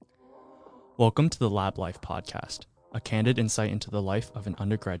Welcome to the Lab Life podcast, a candid insight into the life of an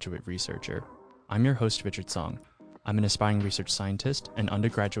undergraduate researcher. I'm your host, Richard Song. I'm an aspiring research scientist and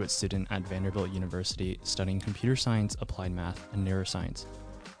undergraduate student at Vanderbilt University studying computer science, applied math, and neuroscience.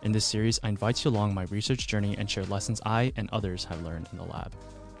 In this series, I invite you along my research journey and share lessons I and others have learned in the lab.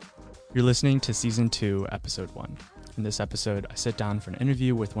 You're listening to Season 2, Episode 1. In this episode, I sit down for an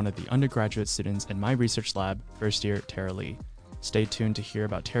interview with one of the undergraduate students in my research lab, first year Terra Lee. Stay tuned to hear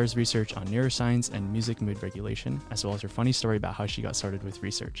about Terra's research on neuroscience and music mood regulation, as well as her funny story about how she got started with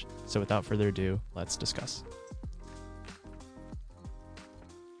research. So without further ado, let's discuss.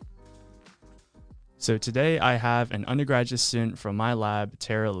 So today I have an undergraduate student from my lab,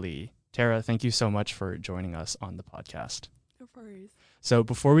 Terra Lee. Terra, thank you so much for joining us on the podcast. No worries. So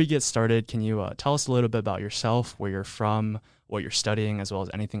before we get started, can you tell us a little bit about yourself, where you're from, what you're studying, as well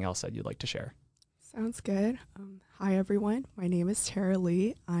as anything else that you'd like to share? Sounds good. Hi, everyone. My name is Terra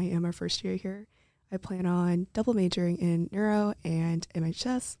Lee. I am a first year here. I plan on double majoring in neuro and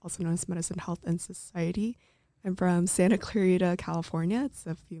MHS, also known as Medicine, Health, and Society. I'm from Santa Clarita, California. It's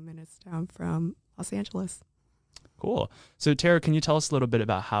a few minutes down from Los Angeles. Cool. So Terra, can you tell us a little bit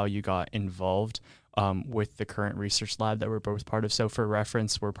about how you got involved with the current research lab that we're both part of? So for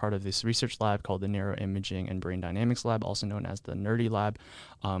reference, we're part of this research lab called the Neuroimaging and Brain Dynamics Lab, also known as the Nerdy Lab,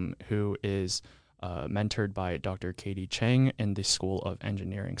 who is mentored by Dr. Katie Chang in the School of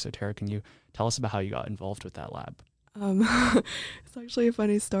Engineering. So Terra, can you tell us about how you got involved with that lab? It's actually a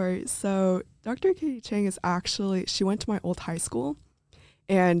funny story. So Dr. Katie Chang she went to my old high school,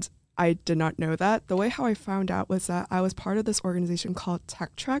 and I did not know that. The way how I found out was that I was part of this organization called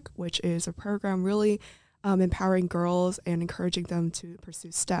Tech Trek, which is a program really empowering girls and encouraging them to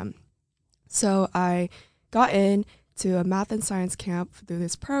pursue STEM. So I got in to a math and science camp through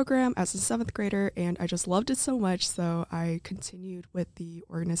this program as a 7th grader, and I just loved it so much, so I continued with the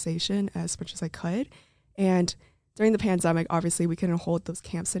organization as much as I could. And during the pandemic, obviously, we couldn't hold those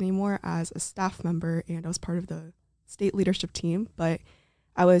camps anymore as a staff member, and I was part of the state leadership team, but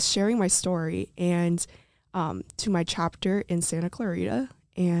I was sharing my story and to my chapter in Santa Clarita,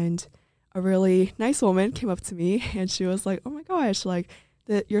 and a really nice woman came up to me, and she was like, "Oh my gosh,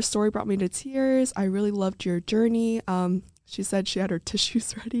 your story brought me to tears. I really loved your journey." She said she had her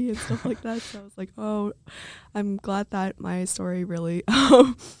tissues ready and stuff like that. So I was like, "Oh, I'm glad that my story really,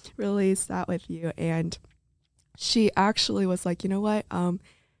 really sat with you." And she actually was like, "You know what?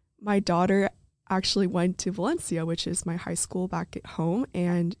 My daughter actually went to Valencia, which is my high school back at home,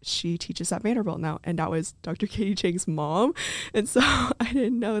 and she teaches at Vanderbilt now." And that was Dr. Katie Chang's mom. And so I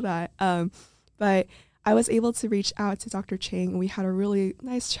didn't know that. But I was able to reach out to Dr. Chang, and we had a really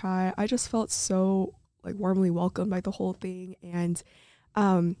nice chat. I just felt so warmly welcomed by the whole thing, and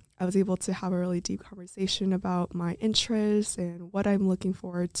I was able to have a really deep conversation about my interests and what I'm looking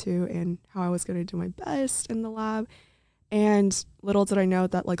forward to and how I was going to do my best in the lab. And little did I know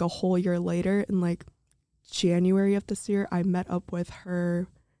that a whole year later, in January of this year, I met up with her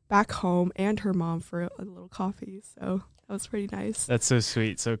back home and her mom for a little coffee. So that was pretty nice. That's so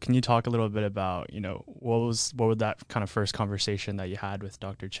sweet. So can you talk a little bit about, what was that kind of first conversation that you had with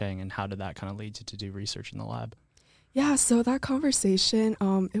Dr. Chang, and how did that kind of lead you to do research in the lab? Yeah, so that conversation,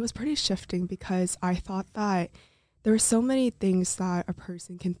 it was pretty shifting because I thought that there are so many things that a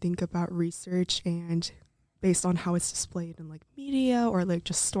person can think about research and based on how it's displayed in media or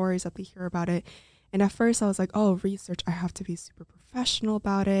just stories that they hear about it. And at first I was like, oh, research, I have to be super professional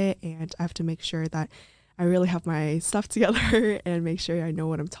about it, and I have to make sure that I really have my stuff together and make sure I know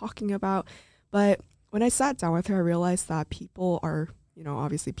what I'm talking about. But when I sat down with her, I realized that people are,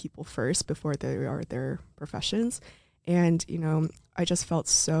 obviously people first before they are their professions. And, I just felt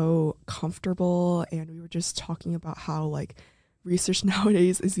so comfortable, and we were just talking about how research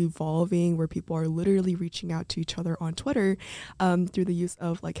nowadays is evolving, where people are literally reaching out to each other on Twitter through the use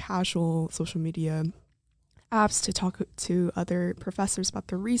of casual social media apps to talk to other professors about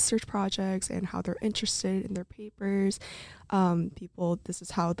their research projects and how they're interested in their papers. This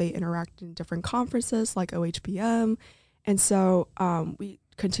is how they interact in different conferences like OHBM. And so we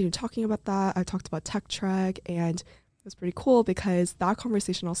continued talking about that. I talked about Tech Trek, and it was pretty cool because that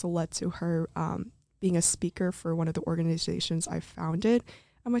conversation also led to her being a speaker for one of the organizations I founded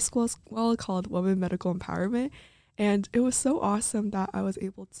at my school as well, called Women Medical Empowerment. And it was so awesome that I was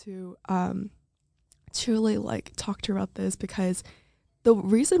able to truly talk to her about this, because the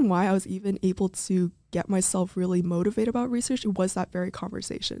reason why I was even able to get myself really motivated about research was that very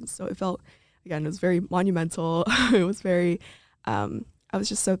conversation. So it felt, again, it was very monumental. It was very, I was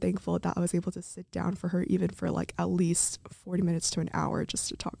just so thankful that I was able to sit down for her even for at least 40 minutes to an hour just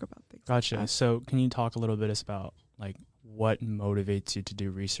to talk about things. Gotcha. Like that. So can you talk a little bit about what motivates you to do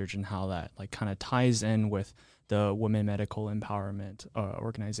research and how that like kind of ties in with the women medical empowerment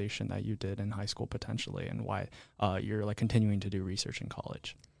organization that you did in high school potentially, and why you're like continuing to do research in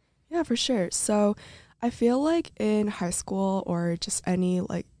college. Yeah, for sure. So I feel like in high school or just any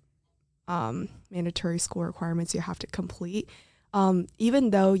like mandatory school requirements you have to complete, even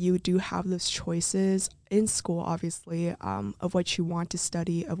though you do have those choices in school, obviously, of what you want to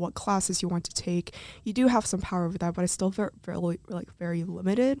study, of what classes you want to take, you do have some power over that, but I still felt very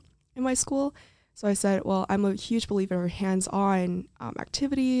limited in my school. So I said, well, I'm a huge believer in hands-on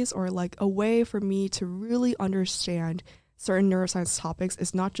activities, or like a way for me to really understand certain neuroscience topics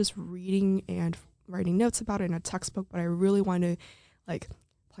is not just reading and writing notes about it in a textbook, but I really want to like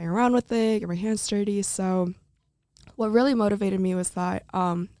play around with it, get my hands dirty. So what really motivated me was that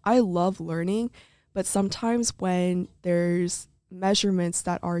I love learning, but sometimes when there's measurements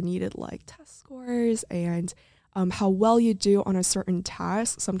that are needed, like test scores and how well you do on a certain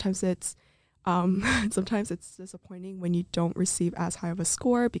task, sometimes it's disappointing when you don't receive as high of a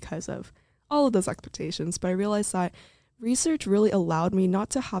score because of all of those expectations. But I realized that research really allowed me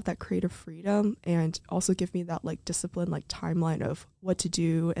not to have that creative freedom, and also give me that like discipline, like timeline of what to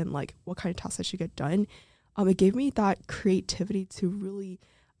do and like what kind of tasks I should get done. It gave me that creativity to really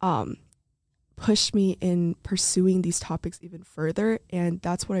push me in pursuing these topics even further. And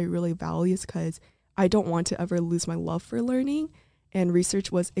that's what I really value, is because I don't want to ever lose my love for learning. And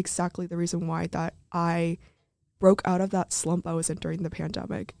research was exactly the reason why that I broke out of that slump I was in during the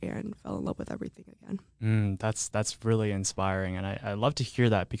pandemic and fell in love with everything again. That's really inspiring, and I love to hear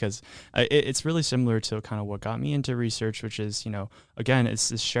that, because it's really similar to kind of what got me into research, which is, again, it's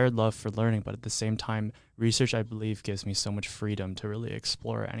this shared love for learning, but at the same time, research, I believe, gives me so much freedom to really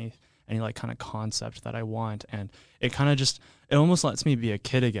explore any like kind of concept that I want, and it kind of it almost lets me be a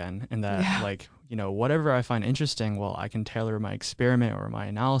kid again, in that like, whatever I find interesting, well, I can tailor my experiment or my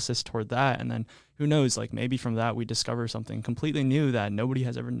analysis toward that, and then who knows, like maybe from that we discover something completely new that nobody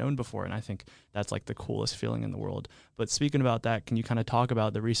has ever known before. And I think that's like the coolest feeling in the world. But speaking about that, can you kind of talk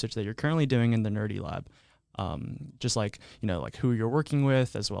about the research that you're currently doing in the Nerdy Lab? Just like, like who you're working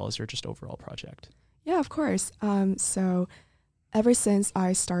with, as well as your just overall project. Yeah, of course. So ever since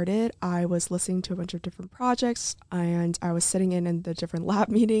I started, I was listening to a bunch of different projects, and I was sitting in the different lab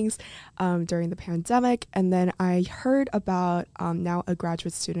meetings during the pandemic. And then I heard about now a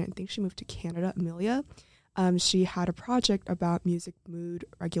graduate student, I think she moved to Canada, Amelia. She had a project about music mood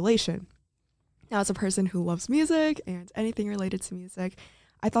regulation. Now, as a person who loves music and anything related to music,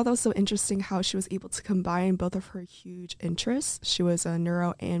 I thought that was so interesting how she was able to combine both of her huge interests. She was a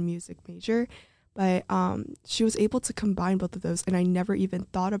neuro and music major, but she was able to combine both of those, and I never even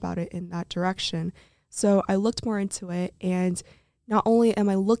thought about it in that direction. So I looked more into it, and not only am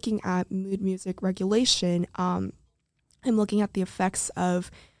I looking at mood music regulation, I'm looking at the effects of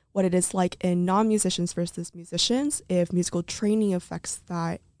what it is like in non-musicians versus musicians, if musical training affects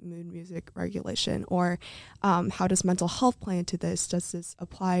that mood music regulation, or how does mental health play into this? Does this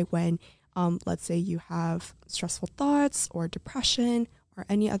apply when, let's say, you have stressful thoughts or depression, or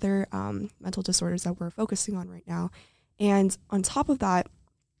any other mental disorders that we're focusing on right now? And on top of that,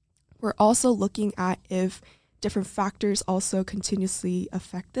 we're also looking at if different factors also continuously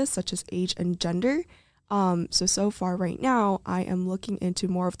affect this, such as age and gender. So far right now, I am looking into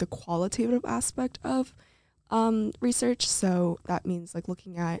more of the qualitative aspect of research. So that means like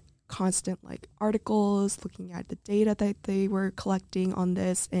looking at constant like articles, looking at the data that they were collecting on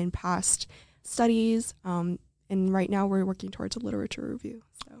this in past studies. And right now we're working towards a literature review.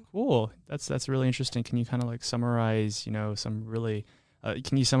 So cool. That's really interesting. Can you kind of like summarize, some really,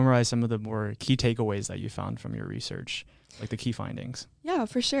 can you summarize some of the more key takeaways that you found from your research, like the key findings? Yeah,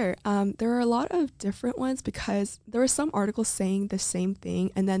 for sure. There are a lot of different ones, because there were some articles saying the same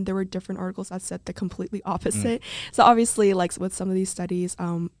thing, and then there were different articles that said the completely opposite. So obviously, like with some of these studies,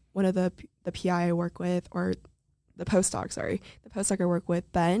 one of the PI I work with, or the postdoc I work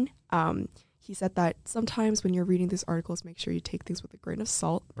with, Ben, he said that sometimes when you're reading these articles, make sure you take things with a grain of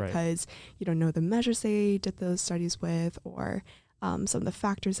salt, right, because you don't know the measures they did those studies with, or some of the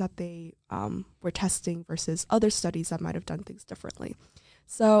factors that they were testing versus other studies that might have done things differently.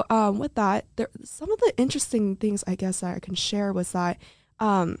 So with that, some of the interesting things I guess that I can share was that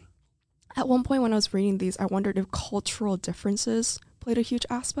at one point when I was reading these, I wondered if cultural differences played a huge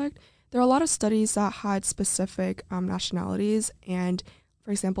aspect. There are a lot of studies that had specific nationalities, and for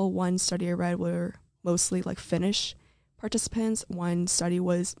example, one study I read were mostly like Finnish participants. One study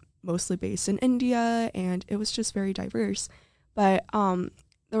was mostly based in India, and it was just very diverse. But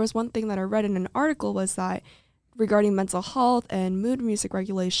there was one thing that I read in an article was that regarding mental health and mood music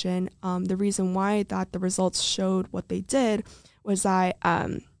regulation, the reason why that the results showed what they did was that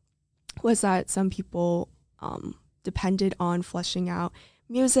some people depended on fleshing out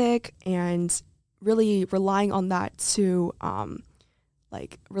music and really relying on that to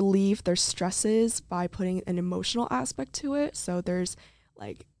like relieve their stresses by putting an emotional aspect to it. So there's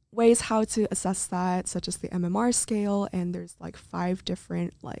like ways how to assess that, such as the MMR scale, and there's like 5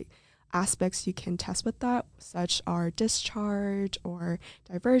 different like aspects you can test with that, such are discharge or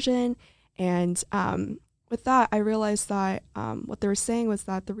diversion. And with that, I realized that what they were saying was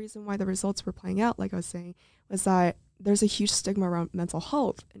that the reason why the results were playing out, like I was saying, was that there's a huge stigma around mental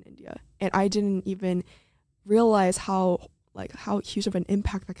health in India, and I didn't even realize how huge of an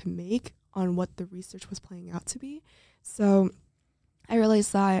impact that can make on what the research was playing out to be. So I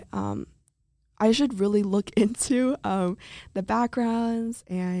realized that I should really look into the backgrounds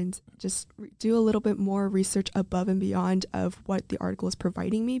and just do a little bit more research above and beyond of what the article is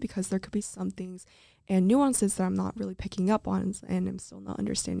providing me, because there could be some things and nuances that I'm not really picking up on, and I'm still not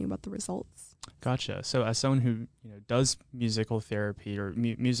understanding about the results. Gotcha. So as someone who does musical therapy or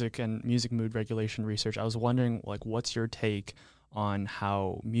music and music mood regulation research, I was wondering, like, what's your take on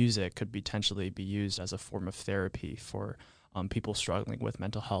how music could potentially be used as a form of therapy for people struggling with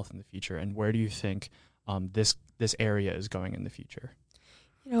mental health in the future, and where do you think this area is going in the future?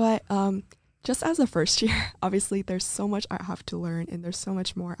 You know what? Just as a first year, obviously there's so much I have to learn and there's so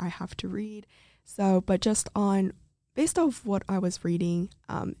much more I have to read. So, but based off what I was reading,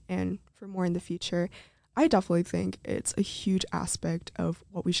 and for more in the future, I definitely think it's a huge aspect of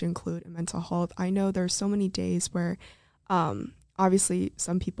what we should include in mental health. I know there's so many days where, obviously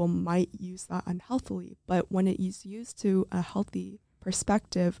some people might use that unhealthily, but when it is used to a healthy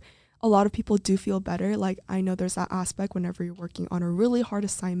perspective, a lot of people do feel better. Like, I know there's that aspect whenever you're working on a really hard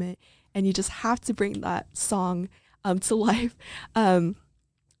assignment and you just have to bring that song to life.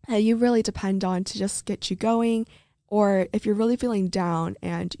 You really depend on to just get you going. Or if you're really feeling down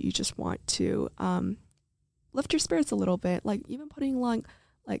and you just want to lift your spirits a little bit, like even putting along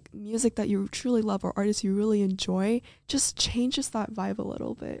like music that you truly love or artists you really enjoy just changes that vibe a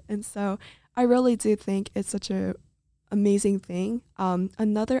little bit. And so I really do think it's such a amazing thing.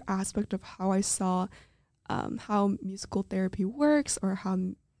 Another aspect of how I saw how musical therapy works, or how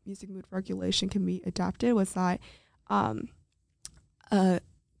music mood regulation can be adapted, was that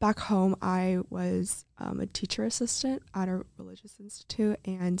back home I was a teacher assistant at a religious institute,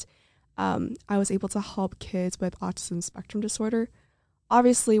 and I was able to help kids with autism spectrum disorder.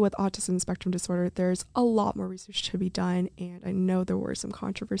 Obviously, with autism spectrum disorder, there's a lot more research to be done, and I know there were some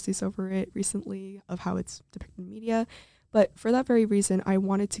controversies over it recently of how it's depicted in media, but for that very reason, I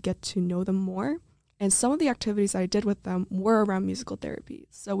wanted to get to know them more, and some of the activities I did with them were around musical therapy.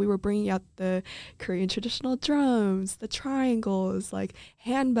 So we were bringing out the Korean traditional drums, the triangles, like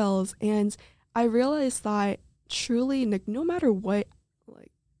handbells, and I realized that truly, like, no matter what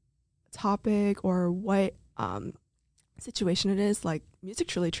like topic or what situation it is, like, music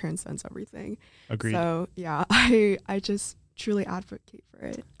truly transcends everything. Agreed. So yeah, I just truly advocate for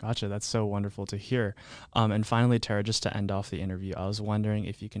it. Gotcha. That's so wonderful to hear. And finally, Tara, just to end off the interview, I was wondering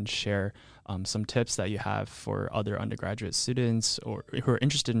if you can share some tips that you have for other undergraduate students or who are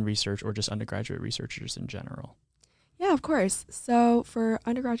interested in research, or just undergraduate researchers in general. Yeah, of course. So for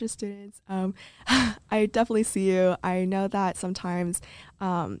undergraduate students, I definitely see you. I know that sometimes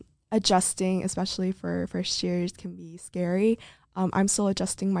adjusting, especially for first years, can be scary. I'm still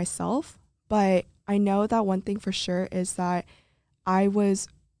adjusting myself, but I know that one thing for sure is that I was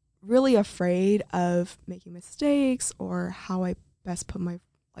really afraid of making mistakes or how I best put my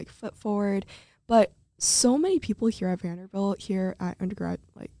foot forward. But so many people here at Vanderbilt, here at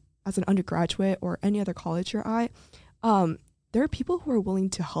as an undergraduate or any other college you're at, there are people who are willing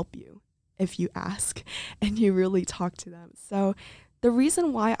to help you if you ask and you really talk to them. So the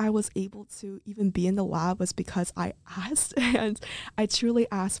reason why I was able to even be in the lab was because I asked, and I truly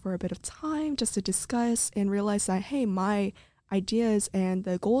asked for a bit of time just to discuss and realize that, hey, my ideas and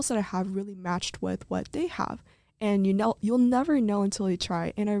the goals that I have really matched with what they have. And you'll never know until you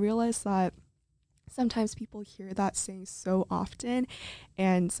try. And I realized that sometimes people hear that saying so often,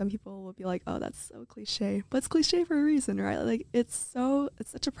 and some people will be like, oh, that's so cliche, but it's cliche for a reason, right? Like, it's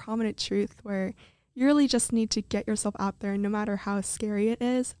such a prominent truth where you really just need to get yourself out there, no matter how scary it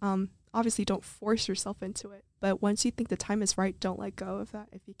is. obviously don't force yourself into it, but once you think the time is right, don't let go of that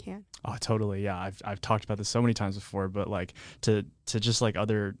if you can. Oh, totally. Yeah. I've talked about this so many times before, but like to just like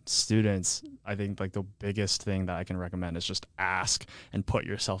other students, I think like the biggest thing that I can recommend is just ask and put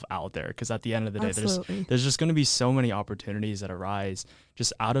yourself out there. Cause at the end of the day, there's just going to be so many opportunities that arise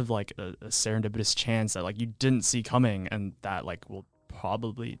just out of like a serendipitous chance that like you didn't see coming, and that like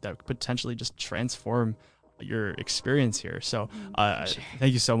that could potentially just transform your experience here. So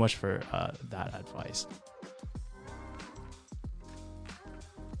thank you so much for that advice.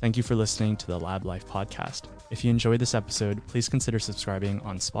 Thank you for listening to the Lab Life podcast. If you enjoyed this episode, please consider subscribing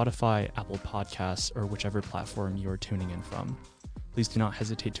on Spotify, Apple Podcasts, or whichever platform you are tuning in from. Please do not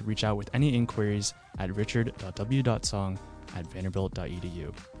hesitate to reach out with any inquiries at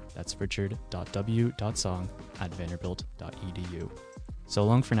richard.w.song@vanderbilt.edu. That's richard.w.song@vanderbilt.edu. So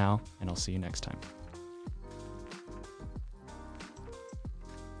long for now, and I'll see you next time.